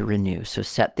then to renew. So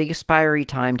set the expiry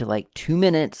time to like 2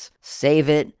 minutes, save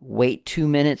it, wait 2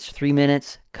 minutes, 3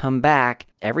 minutes, come back.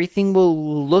 Everything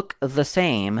will look the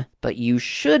same, but you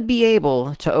should be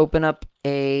able to open up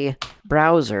a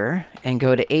browser and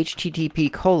go to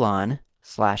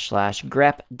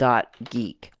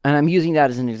http://grep.geek. And I'm using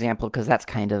that as an example because that's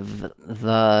kind of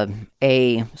the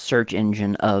search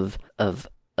engine of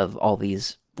all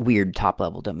these weird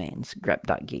top-level domains,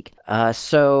 grep.geek.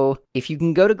 So if you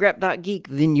can go to grep.geek,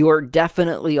 then you're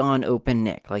definitely on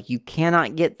OpenNIC. Like, you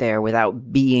cannot get there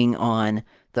without being on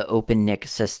the OpenNIC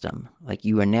system. Like,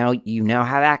 you now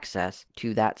have access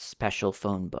to that special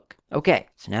phone book. Okay,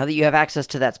 so now that you have access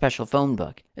to that special phone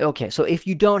book, okay, so if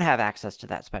you don't have access to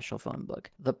that special phone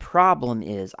book, the problem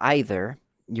is either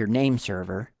your name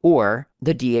server or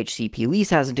the DHCP lease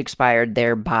hasn't expired,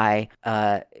 thereby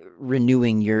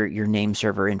renewing your name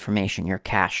server information, your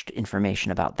cached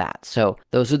information about that. So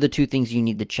those are the two things you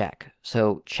need to check.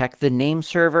 So check the name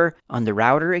server on the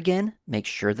router again. Make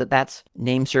sure that that's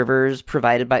name servers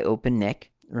provided by OpenNIC.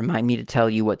 Remind me to tell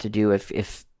you what to do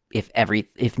if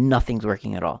nothing's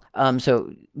working at all.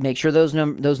 So make sure those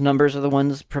numbers are the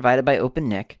ones provided by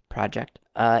OpenNIC project.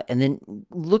 And then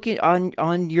look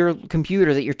on your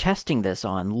computer that you're testing this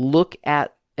on. Look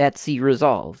at etc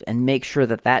resolve and make sure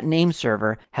that name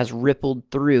server has rippled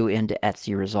through into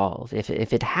etc resolve. If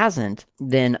it hasn't,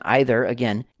 then either,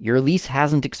 again, your lease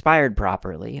hasn't expired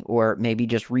properly, or maybe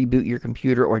just reboot your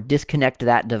computer or disconnect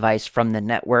that device from the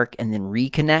network and then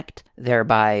reconnect,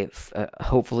 thereby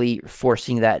hopefully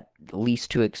forcing that lease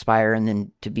to expire and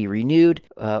then to be renewed,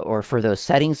 or for those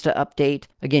settings to update.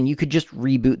 Again, you could just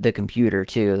reboot the computer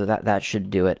too. That should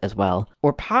do it as well.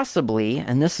 Or possibly,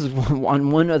 and this is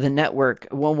on one of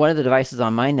the devices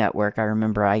on my network, I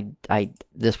remember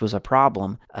this was a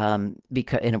problem, and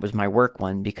it was my work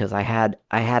one, because I had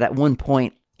at one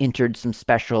point entered some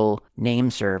special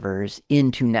name servers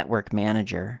into Network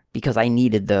Manager because I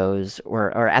needed those,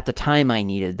 or at the time I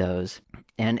needed those.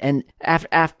 And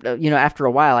after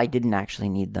a while, I didn't actually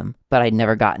need them, but I'd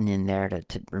never gotten in there to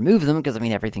remove them because,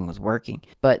 everything was working.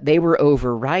 But they were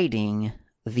overriding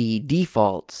the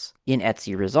defaults in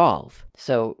etc resolve.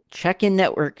 So check in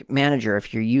Network Manager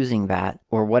if you're using that,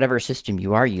 or whatever system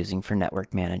you are using for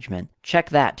network management. Check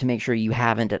that to make sure you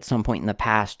haven't at some point in the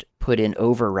past put in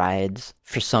overrides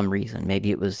for some reason.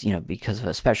 Maybe it was, because of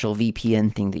a special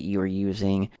VPN thing that you were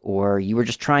using, or you were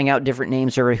just trying out different name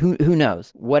server. Who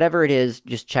knows? Whatever it is,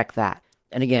 just check that.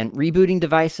 And again, rebooting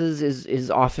devices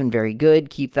is often very good.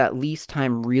 Keep that lease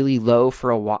time really low for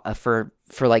a while, for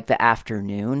like the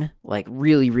afternoon, like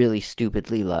really, really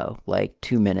stupidly low, like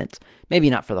 2 minutes. Maybe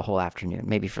not for the whole afternoon,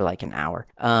 maybe for like an hour.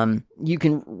 You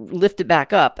can lift it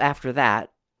back up after that.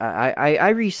 I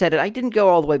reset it. I didn't go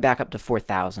all the way back up to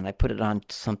 4,000. I put it on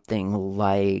something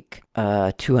like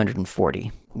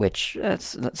 240, which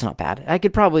that's not bad. I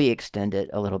could probably extend it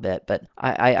a little bit, but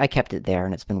I kept it there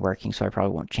and it's been working, so I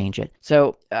probably won't change it.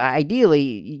 So ideally,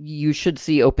 you should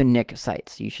see OpenNIC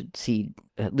sites. You should see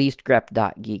at least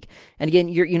grep.geek. And again,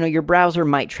 your browser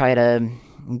might try to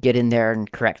get in there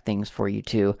and correct things for you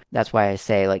too. That's why I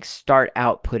say, like, start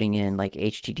out putting in like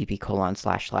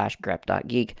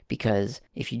http://grep.geek, because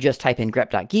if you just type in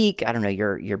grep.geek, I don't know,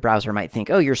 your browser might think,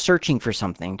 oh, you're searching for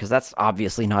something, because that's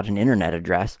obviously not an internet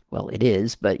address. Well, it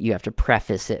is, but you have to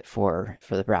preface it for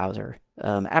the browser.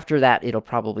 After that, it'll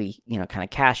probably, kind of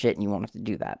cache it, and you won't have to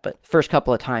do that. But first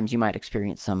couple of times, you might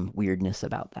experience some weirdness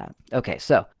about that. Okay,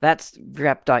 so that's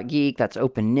grep.geek, that's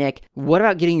OpenNIC. What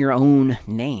about getting your own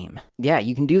name? Yeah,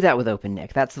 you can do that with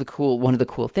OpenNIC. That's one of the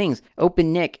cool things.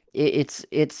 OpenNIC, it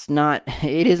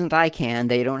isn't ICANN.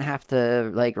 They don't have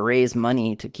to like raise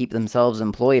money to keep themselves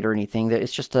employed or anything.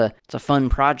 It's a fun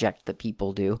project that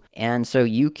people do. And so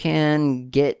you can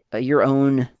get your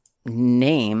own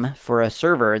name for a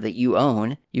server that you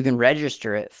own. You can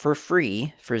register it for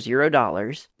free for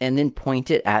 $0 and then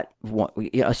point it at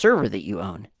a server that you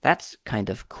own. That's kind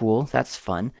of cool. That's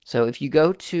fun. So if you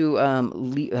go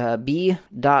to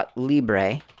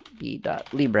b.libre,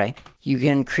 you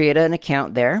can create an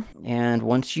account there. And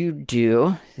once you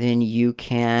do, then you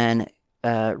can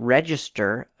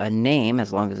register a name,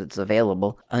 as long as it's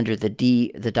available, under the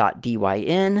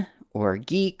 .dyn or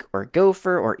Geek or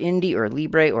Gopher or Indie or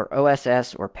Libre or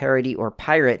OSS or Parody or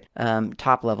Pirate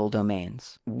top-level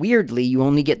domains. Weirdly, you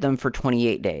only get them for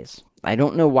 28 days. I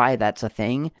don't know why that's a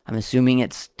thing. I'm assuming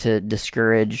it's to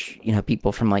discourage,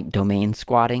 people from like domain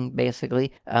squatting,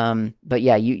 basically. But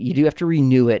yeah, you do have to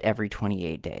renew it every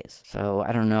 28 days. So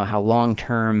I don't know how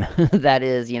long-term that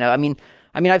is.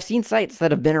 I've seen sites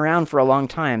that have been around for a long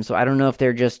time, so I don't know if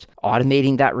they're just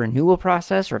automating that renewal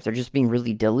process or if they're just being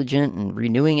really diligent and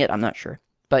renewing it. I'm not sure.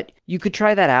 But you could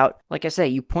try that out. Like I say,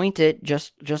 you point it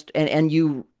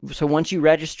so once you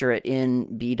register it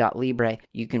in b.libre,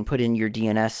 you can put in your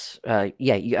DNS,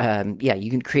 you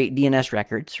can create DNS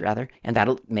records, rather, and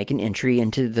that'll make an entry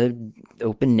into the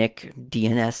OpenNIC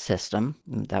DNS system.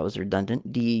 That was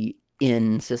redundant.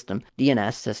 DNS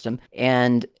system.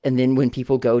 And then when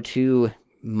people go to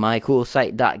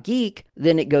mycoolsite.geek,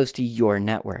 then it goes to your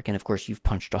network. And of course, you've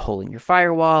punched a hole in your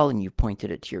firewall and you've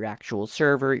pointed it to your actual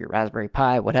server, your Raspberry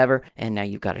Pi, whatever, and now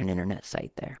you've got an internet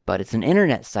site there. But it's an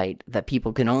internet site that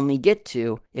people can only get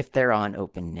to if they're on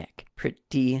OpenNIC.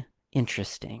 Pretty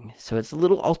interesting. So it's a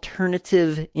little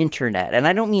alternative internet. And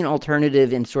I don't mean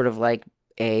alternative in sort of like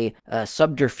a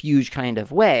subterfuge kind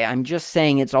of way. I'm just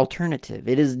saying it's alternative.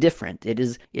 It is different.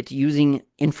 It's using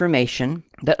information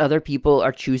that other people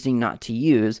are choosing not to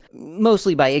use,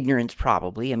 mostly by ignorance,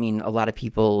 probably. I mean, a lot of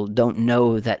people don't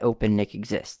know that OpenNIC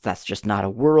exists. That's just not a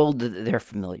world that they're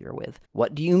familiar with.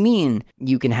 What do you mean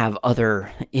you can have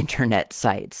other internet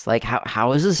sites? Like,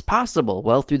 how is this possible?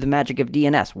 Well, through the magic of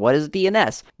DNS. What is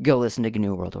DNS? Go listen to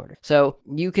GNU World Order. So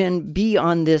you can be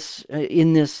on this,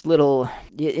 in this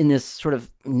sort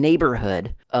of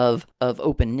neighborhood of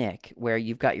OpenNIC, where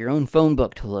you've got your own phone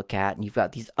book to look at, and you've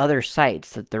got these other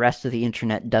sites that the rest of the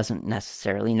internet doesn't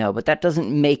necessarily know. But that doesn't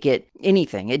make it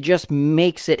anything. It just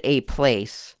makes it a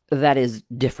place that is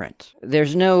different.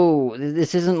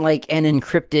 This isn't like an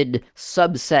encrypted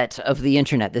subset of the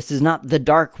internet. This is not the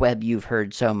dark web you've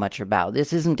heard so much about.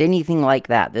 This isn't anything like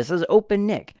that. This is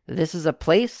OpenNIC. This is a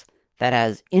place that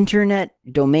has internet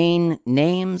domain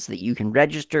names that you can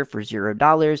register for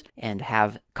 $0 and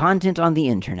have content on the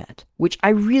internet, which I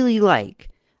really like.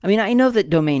 I mean, I know that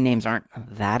domain names aren't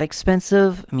that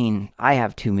expensive. I mean, I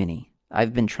have too many.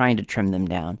 I've been trying to trim them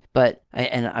down, but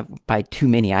by too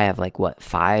many, I have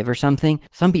 5 or something.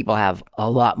 Some people have a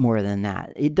lot more than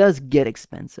that. It does get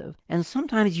expensive, and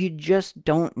sometimes you just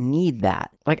don't need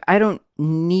that. I don't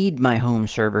need my home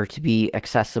server to be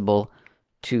accessible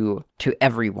to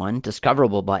everyone,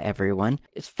 discoverable by everyone.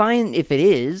 It's fine if it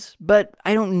is, but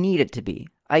I don't need it to be.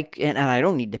 And I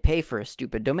don't need to pay for a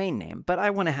stupid domain name, but I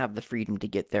want to have the freedom to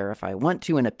get there if I want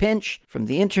to in a pinch from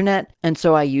the internet, and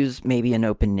so I use maybe an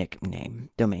OpenNIC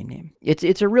domain name.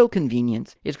 It's a real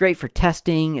convenience. It's great for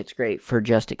testing. It's great for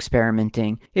just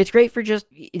experimenting. It's great for just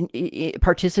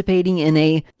participating in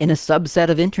a subset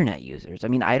of internet users. I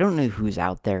mean, I don't know who's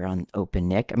out there on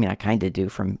OpenNIC. I mean, I kind of do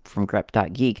from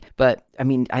grep.geek, but I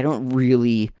mean, I don't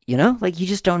really, you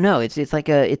just don't know. It's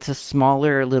a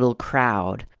smaller little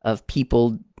crowd of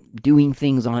people doing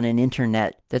things on an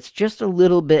internet that's just a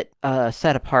little bit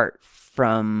set apart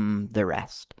from the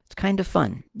rest. It's kind of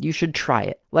fun. You should try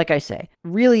it. Like I say,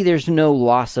 really there's no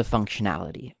loss of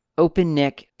functionality.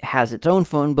 OpenNIC has its own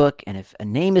phone book, and if a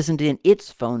name isn't in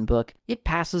its phone book, it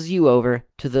passes you over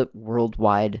to the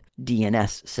worldwide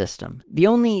DNS system. The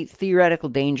only theoretical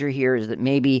danger here is that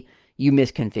maybe you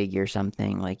misconfigure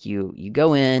something. Like you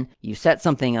go in, you set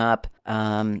something up,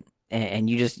 and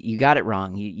you got it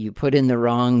wrong. You put in the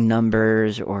wrong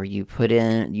numbers, or you put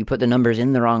the numbers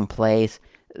in the wrong place.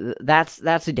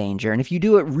 That's a danger. And if you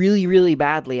do it really, really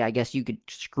badly, I guess you could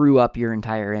screw up your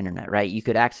entire internet, right? You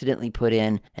could accidentally put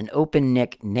in an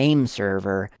OpenNIC name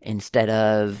server instead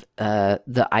of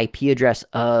the IP address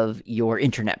of your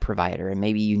internet provider, and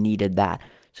maybe you needed that.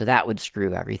 So that would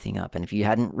screw everything up. And if you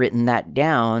hadn't written that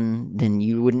down, then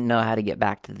you wouldn't know how to get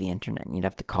back to the internet. And you'd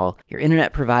have to call your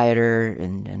internet provider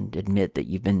and admit that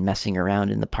you've been messing around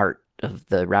in the part of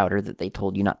the router that they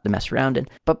told you not to mess around in.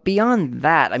 But beyond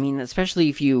that, I mean, especially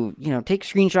if you take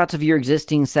screenshots of your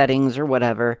existing settings or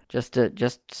whatever, just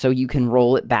so you can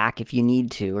roll it back if you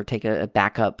need to, or take a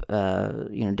backup,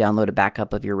 download a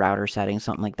backup of your router settings,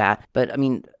 something like that. But I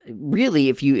mean, really,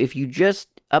 if you just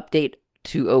update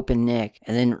to OpenNIC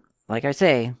and then like I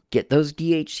say, get those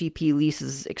DHCP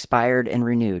leases expired and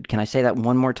renewed. Can I say that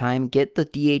one more time? Get the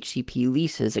DHCP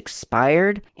leases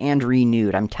expired and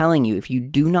renewed. I'm telling you, if you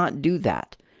do not do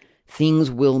that, things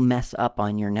will mess up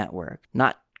on your network.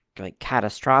 Not like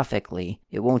catastrophically,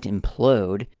 it won't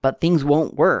implode, but things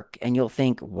won't work, and you'll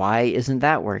think, why isn't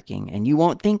that working? And you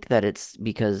won't think that it's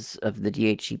because of the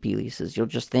DHCP leases. You'll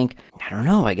just think, I don't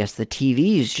know, I guess the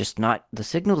TV's just not, the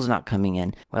signal's not coming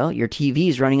in. Well, your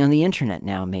TV's running on the internet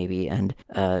now, maybe, and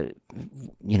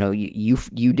you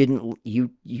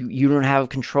don't have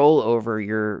control over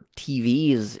your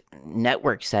TV's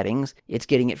network settings. It's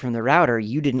getting it from the router.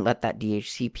 You didn't let that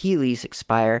DHCP lease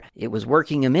expire. It was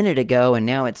working a minute ago, and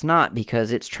now it's not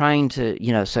because it's trying to,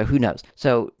 so who knows?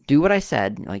 So do what I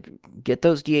said, like get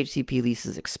those DHCP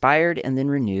leases expired and then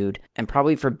renewed, and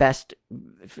probably for best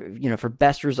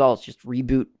results, just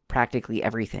reboot practically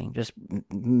everything. Just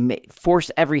force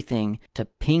everything to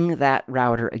ping that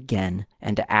router again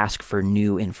and to ask for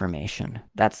new information.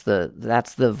 That's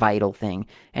the vital thing.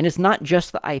 And it's not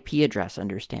just the IP address,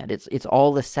 understand. It's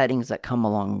all the settings that come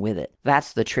along with it.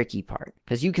 That's the tricky part.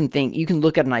 Because you can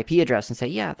look at an IP address and say,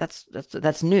 yeah,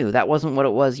 that's new. That wasn't what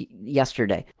it was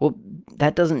yesterday. Well,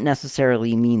 that doesn't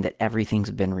necessarily mean that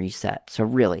everything's been reset. So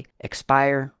really,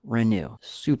 expire, renew.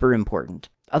 Super important.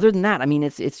 Other than that, I mean,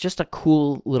 it's just a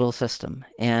cool little system,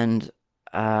 and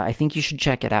I think you should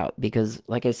check it out because,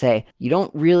 like I say, you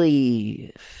don't know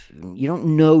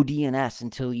DNS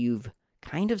until you've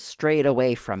kind of strayed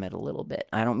away from it a little bit.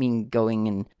 I don't mean going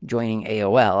and joining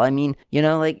AOL. I mean,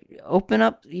 like open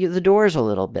up the doors a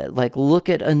little bit. Like look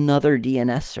at another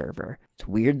DNS server. It's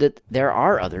weird that there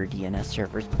are other DNS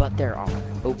servers, but there are.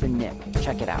 OpenNIC.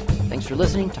 Check it out. Thanks for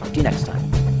listening. Talk to you next time.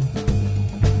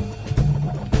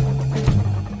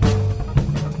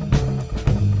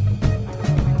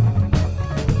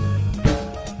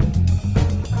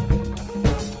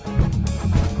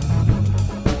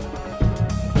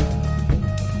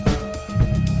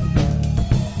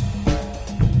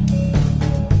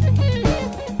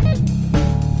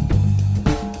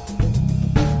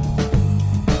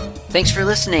 Thanks for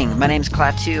listening. My name's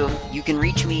Klaatu. You can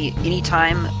reach me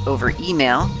anytime over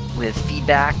email with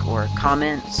feedback or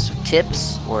comments,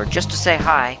 tips, or just to say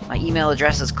hi. My email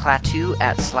address is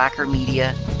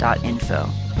klaatu@slackermedia.info.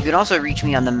 You can also reach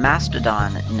me on the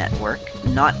Mastodon network,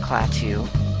 not Klaatu,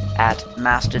 at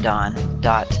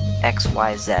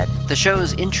mastodon.xyz. The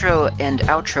show's intro and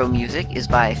outro music is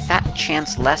by Fat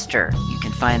Chance Lester. You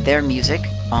can find their music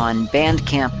on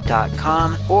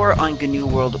bandcamp.com or on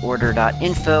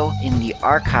GNUWorldOrder.info. In the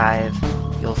archive,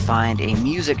 you'll find a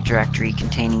music directory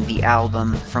containing the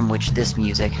album from which this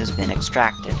music has been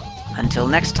extracted. Until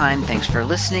next time, thanks for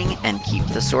listening and keep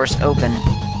the source open.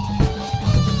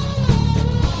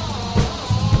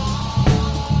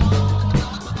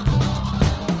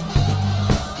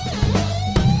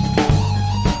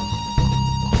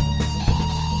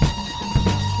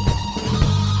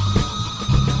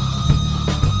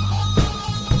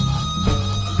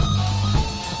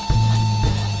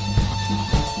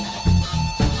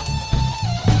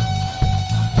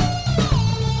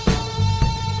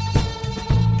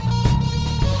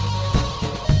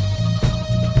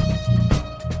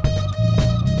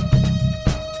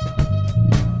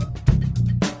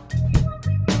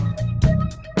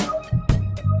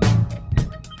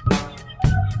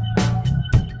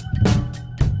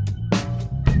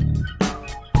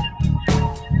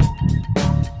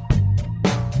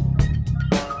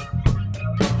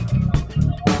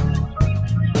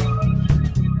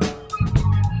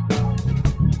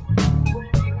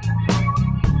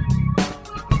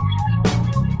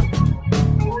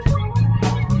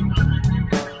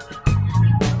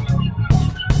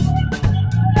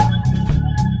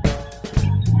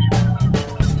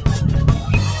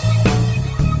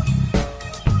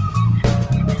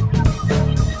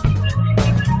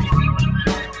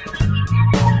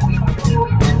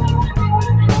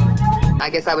 I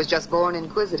guess I was just born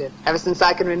inquisitive. Ever since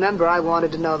I can remember, I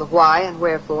wanted to know the why and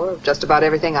wherefore of just about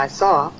everything I saw.